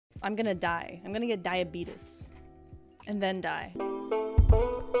I'm gonna die. I'm gonna get diabetes. And then die.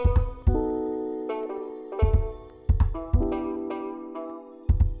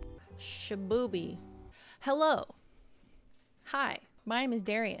 Shabooby. Hello. Hi. My name is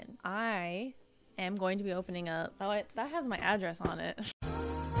Darian. I am going to be opening up... Oh, that has my address on it.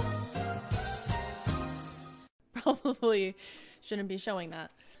 Probably shouldn't be showing that.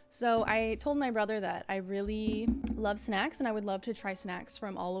 So I told my brother that I really love snacks and I would love to try snacks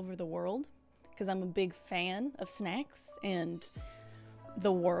from all over the world because I'm a big fan of snacks and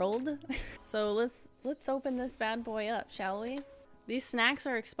the world. So let's open this bad boy up, shall we? These snacks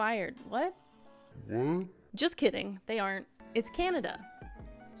are expired. What? What? Just kidding. They aren't. It's Canada.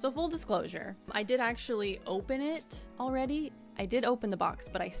 So full disclosure, I did actually open it already. I did open the box,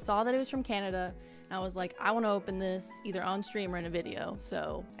 but I saw that it was from Canada. And I was like, I want to open this either on stream or in a video.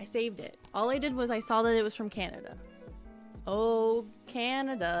 So I saved it. All I did was I saw that it was from Canada. Oh,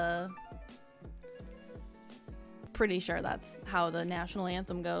 Canada. Pretty sure that's how the national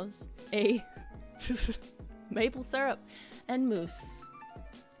anthem goes. A maple syrup and mousse.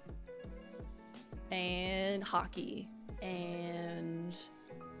 And hockey. And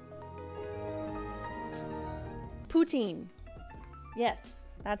poutine. Yes,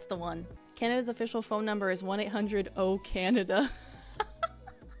 that's the one. Canada's official phone number is 1-800-O-CANADA.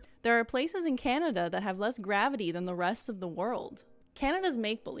 There are places in Canada that have less gravity than the rest of the world. Canada's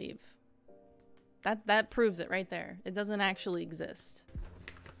make-believe. That proves it right there. It doesn't actually exist.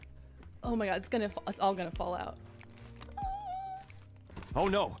 Oh my god, it's all gonna fall out. Oh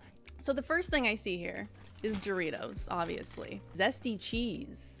no. So the first thing I see here is Doritos, obviously. Zesty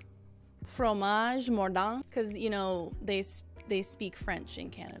cheese. Fromage mordant, because, you know, they speak French in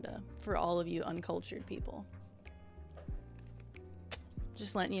Canada, for all of you uncultured people.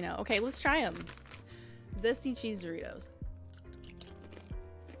 Just letting you know. Okay, let's try them. Zesty cheese Doritos.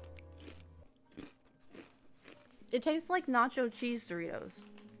 It tastes like nacho cheese Doritos,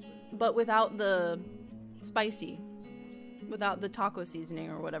 but without the spicy, without the taco seasoning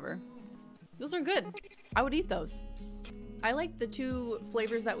or whatever. Those are good. I would eat those. I like the two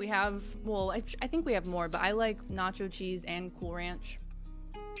flavors that we have. Well, I think we have more, but I like nacho cheese and Cool Ranch.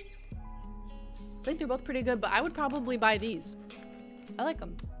 I think they're both pretty good, but I would probably buy these. I like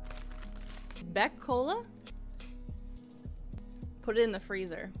them. Beck Cola? Put it in the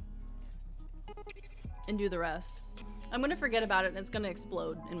freezer. And do the rest. I'm gonna forget about it and it's gonna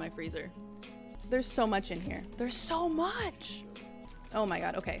explode in my freezer. There's so much in here. There's so much! Oh my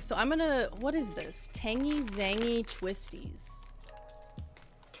god, okay, so I'm gonna, what is this? Tangy Zangy Twisties.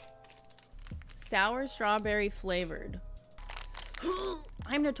 Sour strawberry flavored.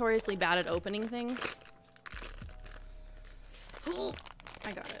 I'm notoriously bad at opening things.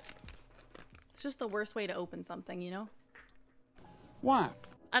 I got it. It's just the worst way to open something, you know? What?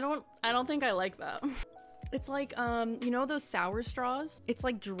 I don't think I like that. It's like, you know those sour straws? It's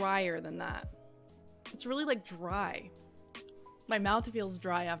like drier than that. It's really like dry. My mouth feels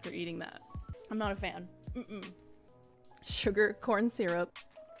dry after eating that. I'm not a fan. Sugar, corn syrup,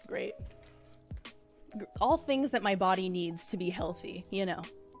 great. All things that my body needs to be healthy, you know.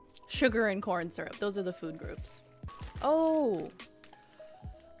 Sugar and corn syrup, those are the food groups. Oh.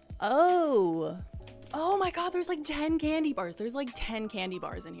 Oh. Oh my god, there's like 10 candy bars. There's like 10 candy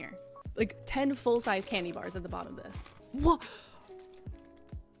bars in here. Like 10 full-size candy bars at the bottom of this. What?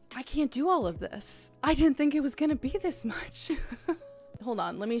 I can't do all of this. I didn't think it was gonna be this much. Hold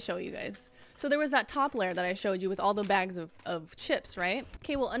on, let me show you guys. So there was that top layer that I showed you with all the bags of chips, right?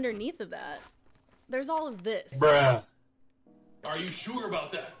 Okay, well underneath of that, there's all of this. Bruh. Are you sure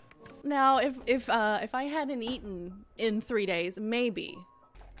about that? Now, if I hadn't eaten in 3 days, maybe.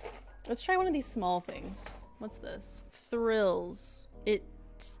 Let's try one of these small things. What's this? Thrills. It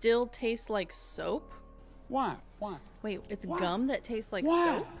still tastes like soap? What? What? Wait, it's gum that tastes like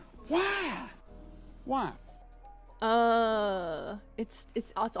What? soap? What? What? It's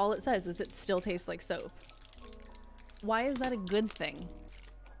that's all it says is it still tastes like soap. Why is that a good thing?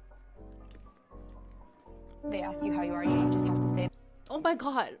 They ask you how you are, you just have to say, Oh my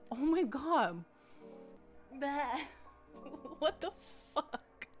god. Oh my god. Bah. What the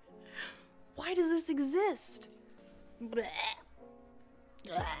fuck? Why does this exist? Blah.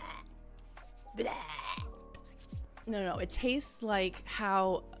 Blah. Blah. No, it tastes like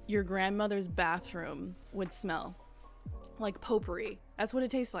how your grandmother's bathroom would smell. Like potpourri. That's what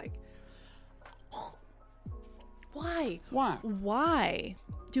it tastes like. Why? What? Why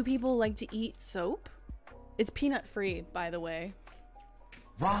do people like to eat soap? It's peanut free, by the way.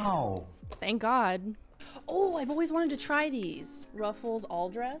 Wow. Thank God. Oh, I've always wanted to try these. Ruffles all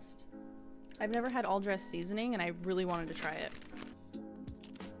dressed. I've never had all dressed seasoning and I really wanted to try it.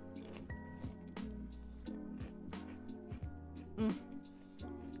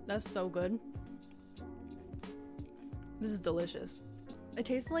 That's so good. This is delicious. It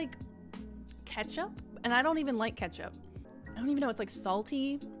tastes like ketchup, and I don't even like ketchup. I don't even know. It's like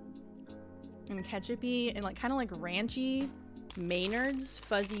salty and ketchupy and like kind of like ranchy. Maynard's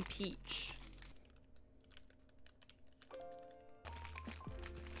Fuzzy Peach.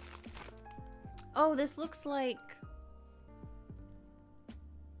 Oh, this looks like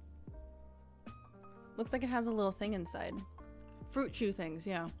it has a little thing inside. Fruit chew things,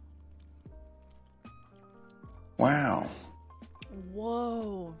 yeah. Wow.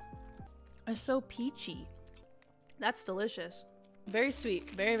 Whoa. It's so peachy. That's delicious. Very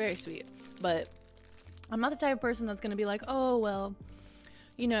sweet. Very, very sweet. But I'm not the type of person that's gonna be like, oh, well,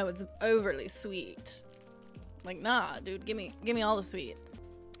 you know, it's overly sweet. Like, nah, dude, give me all the sweet.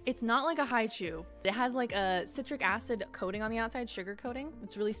 It's not like a high chew. It has like a citric acid coating on the outside, sugar coating.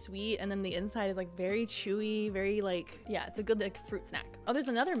 It's really sweet. And then the inside is like very chewy, very like, yeah, it's a good like fruit snack. Oh, there's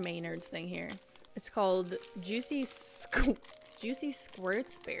another Maynard's thing here. It's called Juicy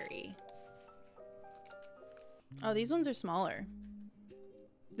Squirts Berry. Oh, these ones are smaller.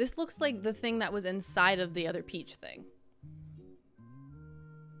 This looks like the thing that was inside of the other peach thing.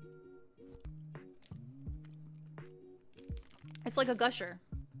 It's like a gusher.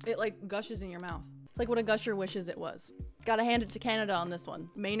 It like gushes in your mouth. It's like what a gusher wishes it was. Gotta hand it to Canada on this one.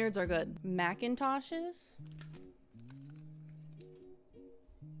 Maynard's are good. Macintoshes.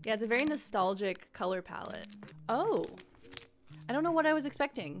 Yeah, it's a very nostalgic color palette. Oh, I don't know what I was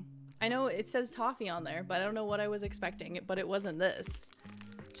expecting. I know it says toffee on there, but I don't know what I was expecting. But it wasn't this.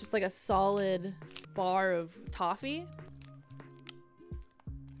 It's just like a solid bar of toffee.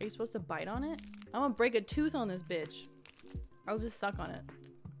 Are you supposed to bite on it? I'm gonna break a tooth on this bitch. I'll just suck on it.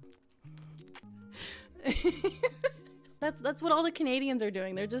 That's what all the Canadians are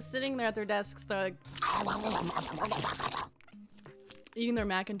doing. They're just sitting there at their desks. They're like eating their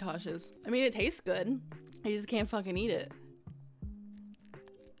Macintoshes. I mean, it tastes good. I just can't fucking eat it.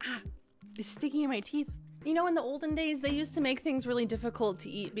 Ah, it's sticking in my teeth. You know, in the olden days, they used to make things really difficult to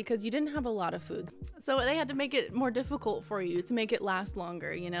eat because you didn't have a lot of food. So they had to make it more difficult for you to make it last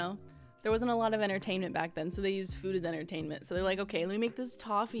longer, you know? There wasn't a lot of entertainment back then, so they used food as entertainment. So they're like, okay, let me make this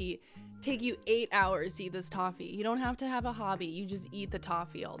toffee take you 8 hours to eat this toffee. You don't have to have a hobby. You just eat the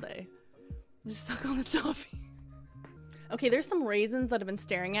toffee all day. Just suck on the toffee. Okay, there's some raisins that have been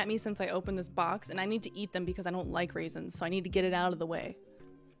staring at me since I opened this box, and I need to eat them because I don't like raisins, so I need to get it out of the way.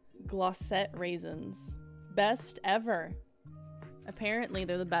 Glossette raisins. Best ever. Apparently,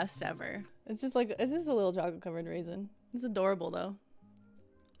 they're the best ever. It's just a little chocolate covered raisin. It's adorable though.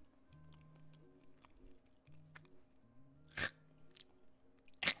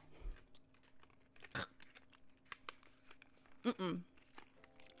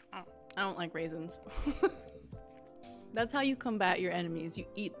 I don't like raisins. That's how you combat your enemies. You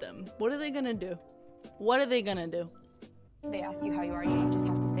eat them. What are they gonna do? What are they gonna do? They ask you how you are, you just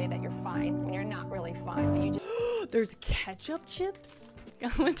have to say that you're fine when you're not really fine, but you just There's ketchup chips?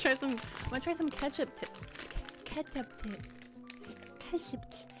 I'm gonna try some ketchup chips. Ketchup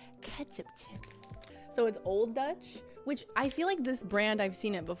chips. So it's Old Dutch, which I feel like this brand I've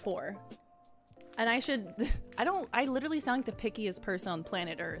seen it before. And I literally sound like the pickiest person on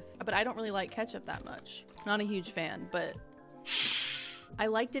planet Earth, but I don't really like ketchup that much. Not a huge fan, but I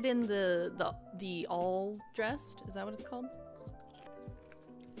liked it in the all dressed. Is that what it's called?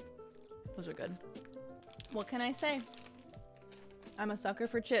 Those are good. What can I say? I'm a sucker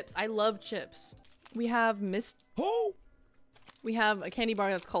for chips. I love chips. We have We have a candy bar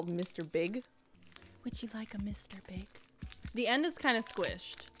that's called Mr. Big. Would you like a Mr. Big? The end is kind of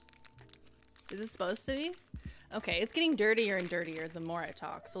squished. Is it supposed to be? Okay, it's getting dirtier and dirtier the more I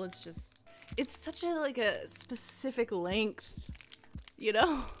talk. So let's just... It's such a like a specific length, you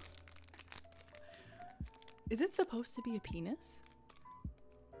know? Is it supposed to be a penis?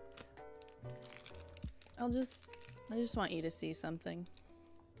 I just want you to see something.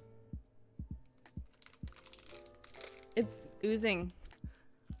 It's oozing.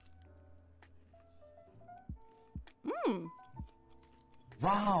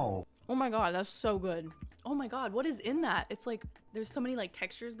 Wow. Oh my god, that's so good. Oh my god, what is in that? It's like, there's so many like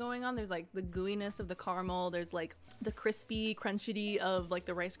textures going on. There's like the gooiness of the caramel. There's like the crispy crunchity of like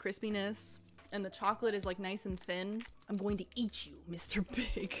the Rice Krispiness. And the chocolate is like nice and thin. I'm going to eat you, Mr.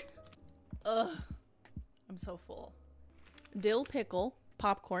 Big. Ugh. I'm so full. Dill pickle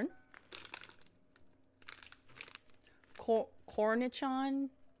popcorn. Cornichon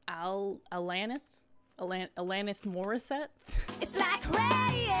Alaneth Morissette. It's like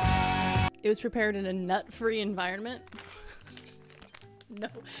rain. It was prepared in a nut-free environment. No,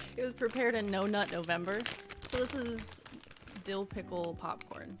 it was prepared in No Nut November. So this is dill pickle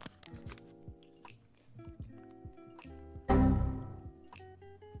popcorn.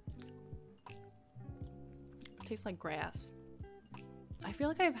 Tastes like grass. I feel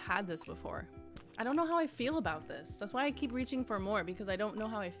like I've had this before. I don't know how I feel about this. That's why I keep reaching for more, because I don't know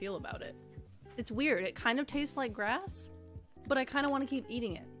how I feel about it. It's weird. It kind of tastes like grass, but I kind of want to keep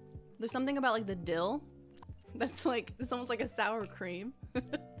eating it. There's something about like the dill that's like, it's almost like a sour cream.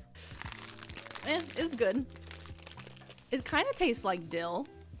 It's good. It kind of tastes like dill,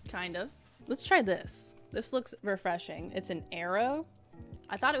 kind of. Let's try this. This looks refreshing. It's an arrow.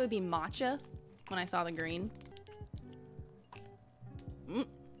 I thought it would be matcha when I saw the green.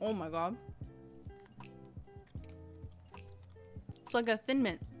 Oh my god. It's like a Thin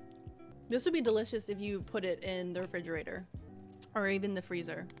Mint. This would be delicious if you put it in the refrigerator or even the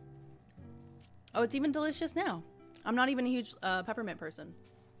freezer. Oh, it's even delicious now. I'm not even a huge peppermint person.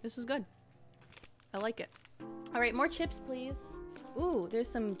 This is good. I like it. All right, more chips, please. Ooh, there's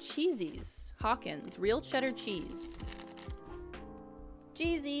some cheesies. Hawkins, real cheddar cheese.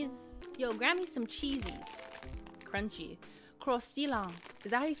 Cheesies. Yo, grab me some cheesies. Crunchy. Croissant.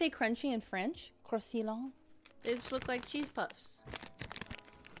 Is that how you say crunchy in French? Croissant. They just look like cheese puffs.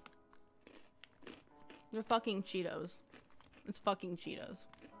 They're fucking Cheetos. It's fucking Cheetos.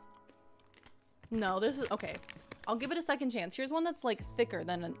 No, this is okay. I'll give it a second chance. Here's one that's like thicker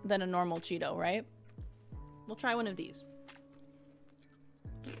than a normal Cheeto, right? We'll try one of these.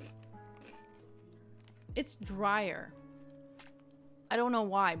 It's drier. I don't know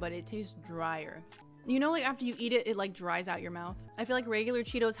why, but it tastes drier. You know, like after you eat it, it like dries out your mouth. I feel like regular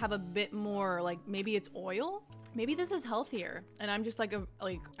Cheetos have a bit more, like maybe it's oil. Maybe this is healthier, and I'm just like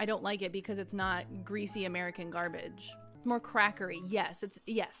I don't like it because it's not greasy American garbage. More crackery. Yes,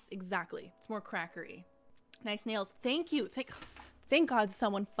 yes, exactly. It's more crackery. Nice nails. Thank you. Thank God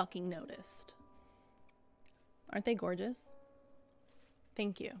someone fucking noticed. Aren't they gorgeous?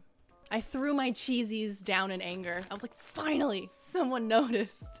 Thank you. I threw my cheesies down in anger. I was like, finally, someone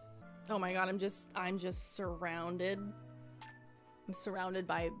noticed. Oh my God, I'm just surrounded. I'm surrounded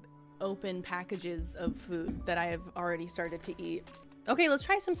by open packages of food that I have already started to eat. Okay, let's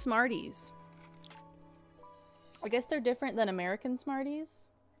try some Smarties. I guess they're different than American Smarties.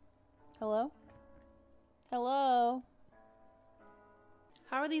 Hello? Hello?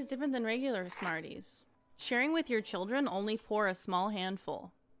 How are these different than regular Smarties? Sharing with your children, only pour a small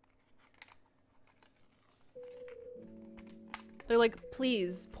handful. They're like,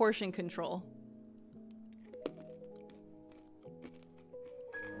 please, portion control.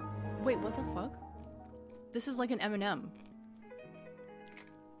 Wait, what the fuck? This is like an M&M.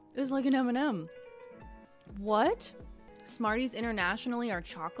 This is like an M&M. What? Smarties internationally are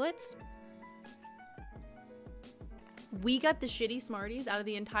chocolates? We got the shitty Smarties out of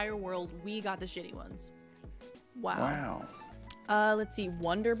the entire world. We got the shitty ones. Wow. Wow. Let's see.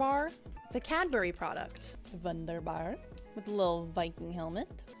 Wonder Bar. It's a Cadbury product. Wonder Bar. With a little Viking helmet.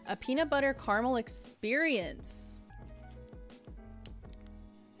 A peanut butter caramel experience.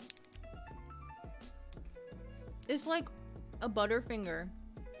 It's like a Butterfinger,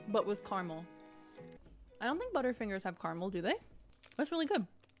 but with caramel. I don't think Butterfingers have caramel, do they? That's really good.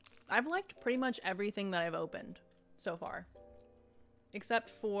 I've liked pretty much everything that I've opened so far. Except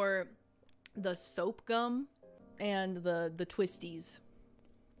for the soap gum and the twisties.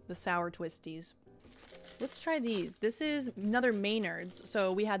 The sour twisties. Let's try these. This is another Maynard's.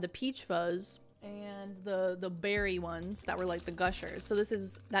 So we had the peach fuzz and the berry ones that were like the gushers. So this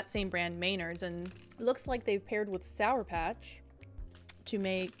is that same brand, Maynard's, and it looks like they've paired with Sour Patch to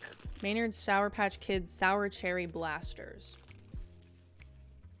make Maynard's Sour Patch Kids Sour Cherry Blasters.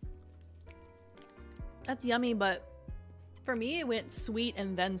 That's yummy, but for me it went sweet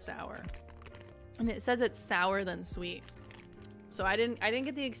and then sour. And it says it's sour then sweet. So I didn't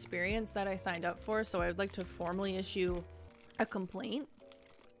get the experience that I signed up for, so I would like to formally issue a complaint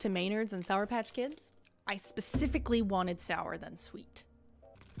to Maynard's and Sour Patch Kids. I specifically wanted sour then sweet.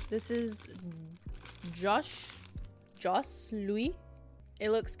 This is Josh Louis.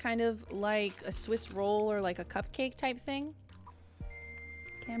 It looks kind of like a Swiss roll or like a cupcake type thing.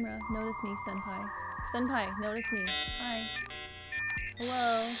 Camera, notice me, senpai. Senpai, notice me. Hi.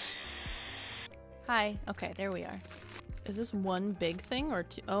 Hello. Hi. Okay, there we are. Is this one big thing or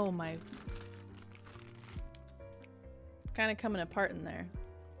two? Oh my. Kind of coming apart in there.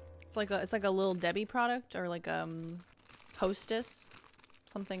 It's like a Little Debbie product or like Hostess,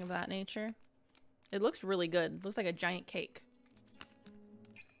 something of that nature. It looks really good. It looks like a giant cake.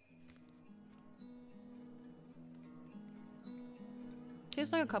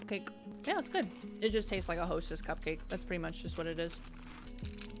 Tastes like a cupcake. Yeah, it's good. It just tastes like a Hostess cupcake. That's pretty much just what it is.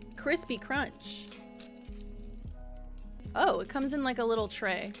 Crispy Crunch. Oh, it comes in like a little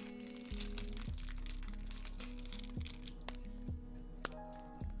tray.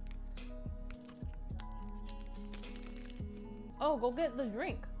 Oh, go get the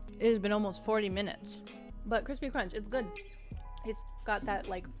drink. It has been almost 40 minutes. But Crispy Crunch, it's good. It's got that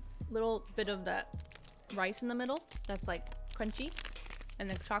like little bit of that rice in the middle that's like crunchy. And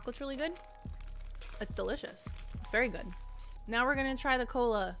the chocolate's really good. It's delicious. It's very good. Now we're gonna try the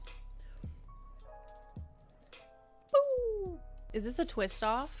cola. Boo! Is this a twist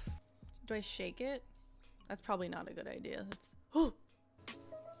off? Do I shake it? That's probably not a good idea. That's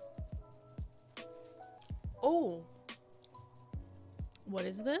oh! What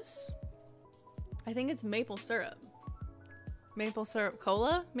is this? I think it's maple syrup. Maple syrup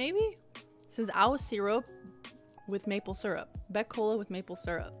cola, maybe? It says owl syrup with maple syrup. Beck cola with maple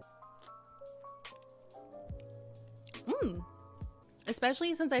syrup.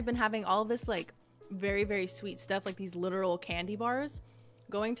 Especially since I've been having all this like very, very sweet stuff, like these literal candy bars.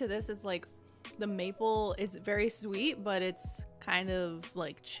 Going to this is like, the maple is very sweet, but it's kind of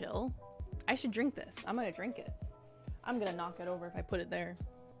like chill. I should drink this. I'm gonna drink it. I'm gonna knock it over if I put it there.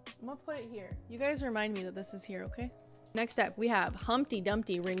 I'm gonna put it here. You guys remind me that this is here, okay? Next up, we have Humpty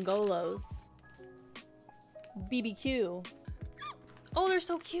Dumpty Ringolos. BBQ. Oh, they're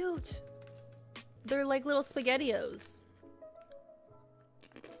so cute. They're like little SpaghettiOs.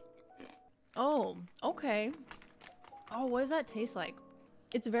 Oh, okay. Oh, what does that taste like?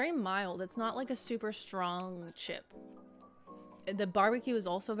 It's very mild. It's not like a super strong chip. The barbecue is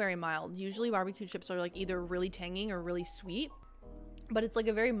also very mild. Usually barbecue chips are like either really tangy or really sweet, but it's like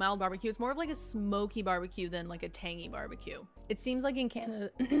a very mild barbecue. It's more of like a smoky barbecue than like a tangy barbecue. It seems like in Canada,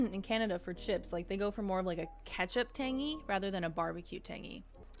 in Canada for chips, like they go for more of like a ketchup tangy rather than a barbecue tangy.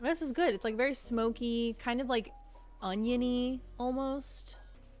 This is good. It's like very smoky, kind of like oniony almost.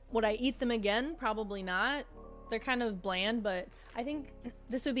 Would I eat them again? Probably not. They're kind of bland, but I think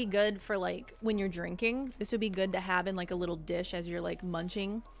this would be good for like when you're drinking. This would be good to have in like a little dish as you're like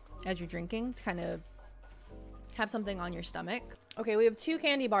munching, as you're drinking, to kind of have something on your stomach. Okay, we have 2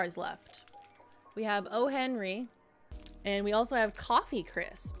 candy bars left. We have O. Henry, and we also have Coffee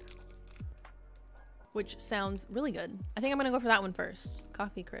Crisp, which sounds really good. I think I'm gonna go for that one first.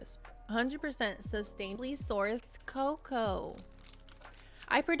 Coffee Crisp. 100% sustainably sourced cocoa.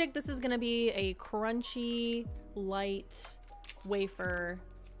 I predict this is gonna be a crunchy, light wafer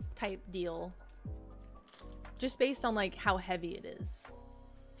type deal. Just based on like how heavy it is.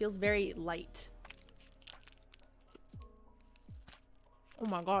 Feels very light. Oh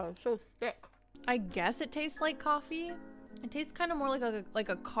my god, it's so thick. I guess it tastes like coffee. It tastes kind of more like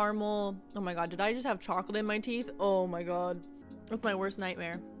a caramel. Oh my god, did I just have chocolate in my teeth? Oh my god. That's my worst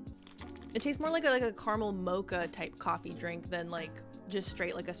nightmare. It tastes more like a caramel mocha type coffee drink than like just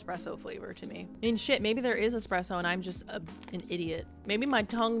straight like espresso flavor to me. I mean, shit, maybe there is espresso and I'm just an idiot. Maybe my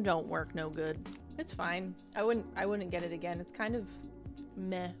tongue don't work no good. It's fine. I wouldn't get it again. It's kind of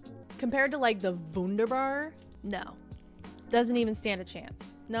meh. Compared to like the Wunderbar, no. Doesn't even stand a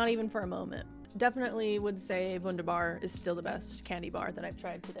chance. Not even for a moment. Definitely would say Wunderbar is still the best candy bar that I've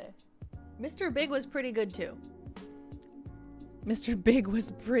tried today. Mr. Big was pretty good too. Mr. Big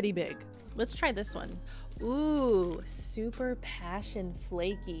was pretty big. Let's try this one. Ooh, super passion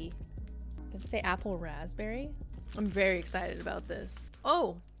flaky. Does it say apple raspberry? I'm very excited about this.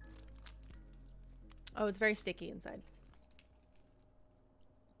 Oh. Oh, it's very sticky inside.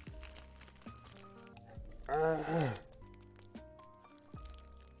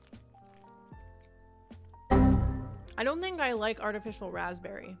 I don't think I like artificial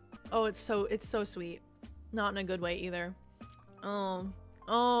raspberry. Oh, it's so sweet. Not in a good way either. Oh,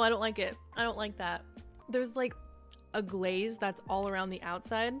 I don't like it. I don't like that. There's like a glaze that's all around the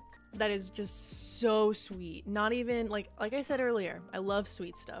outside that is just so sweet. Not even like I said earlier, I love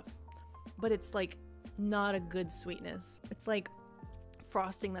sweet stuff, but it's like not a good sweetness. It's like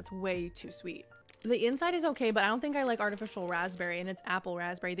frosting that's way too sweet. The inside is okay, but I don't think I like artificial raspberry, and it's apple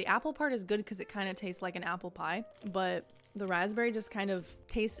raspberry. The apple part is good because it kind of tastes like an apple pie, but the raspberry just kind of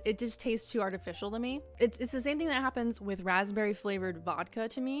tastes too artificial to me. It's the same thing that happens with raspberry flavored vodka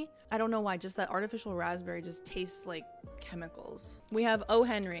to me. I don't know why, just that artificial raspberry just tastes like chemicals. We have O.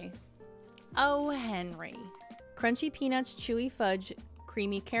 Henry. O. Henry. Crunchy peanuts, chewy fudge,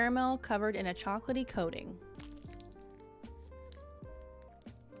 creamy caramel covered in a chocolatey coating.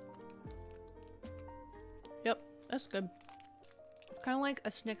 Yep, that's good. It's kind of like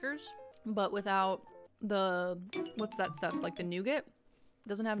a Snickers, but without the, what's that stuff? Like the nougat?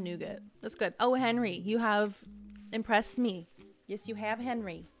 Doesn't have nougat. That's good. Oh, Henry, you have impressed me. Yes, you have,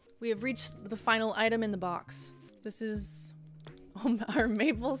 Henry. We have reached the final item in the box. This is our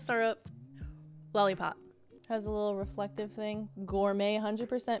maple syrup lollipop. Has a little reflective thing. Gourmet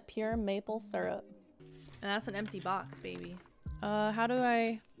 100% pure maple syrup. And that's an empty box, baby. How do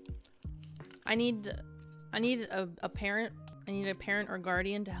I need a parent. I need a parent or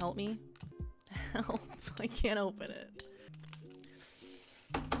guardian to help me. Help. I can't open it.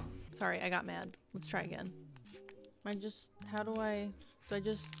 Sorry, I got mad. Let's try again. Oh,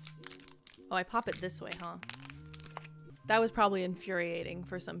 I pop it this way, huh? That was probably infuriating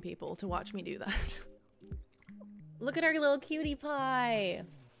for some people to watch me do that. Look at our little cutie pie.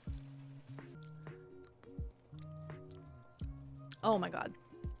 Oh my god.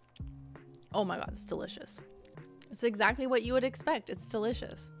 Oh my god, it's delicious. It's exactly what you would expect. It's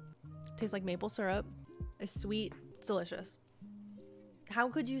delicious. Tastes like maple syrup. It's sweet. It's delicious. How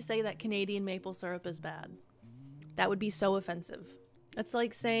could you say that Canadian maple syrup is bad? That would be so offensive. It's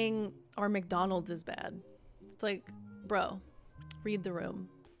like saying our McDonald's is bad. It's like, bro, read the room.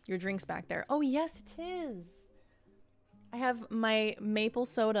 Your drink's back there. Oh yes, it is. I have my maple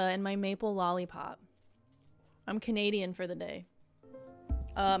soda and my maple lollipop. I'm Canadian for the day.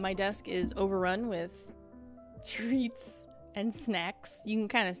 My desk is overrun with treats and snacks. You can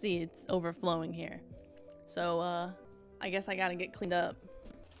kind of see it's overflowing here. So, I guess I gotta get cleaned up.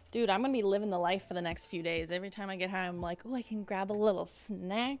 Dude, I'm gonna be living the life for the next few days. Every time I get home, I'm like, oh, I can grab a little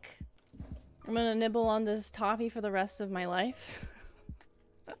snack. I'm gonna nibble on this toffee for the rest of my life.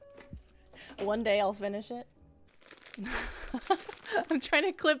 One day I'll finish it. I'm trying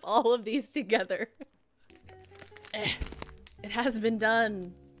to clip all of these together. It has been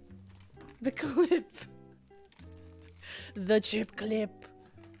done. The clip. The chip clip.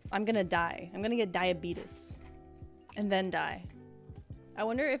 I'm gonna die. I'm gonna get diabetes. And then die. I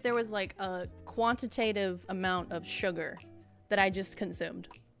wonder if there was like a quantitative amount of sugar that I just consumed.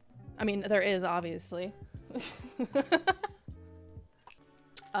 I mean, there is, obviously.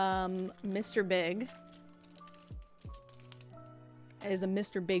 Mr. Big is a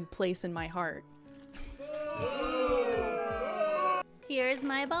Mr. Big place in my heart. Here's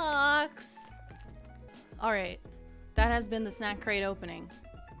my box. All right, that has been the snack crate opening.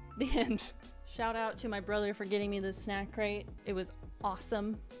 The end. Shout out to my brother for getting me this snack crate. It was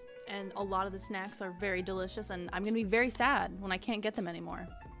awesome, and a lot of the snacks are very delicious, and I'm gonna be very sad when I can't get them anymore.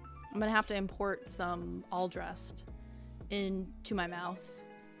 I'm gonna have to import some all dressed into my mouth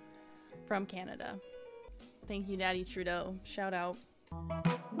from Canada. Thank you, Daddy Trudeau. Shout out.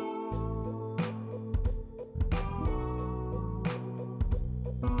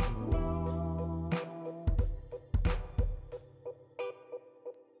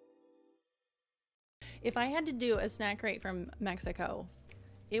 If I had to do a snack crate from Mexico,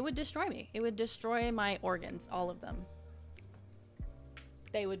 it would destroy me. It would destroy my organs, all of them.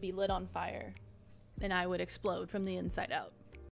 They would be lit on fire, and I would explode from the inside out.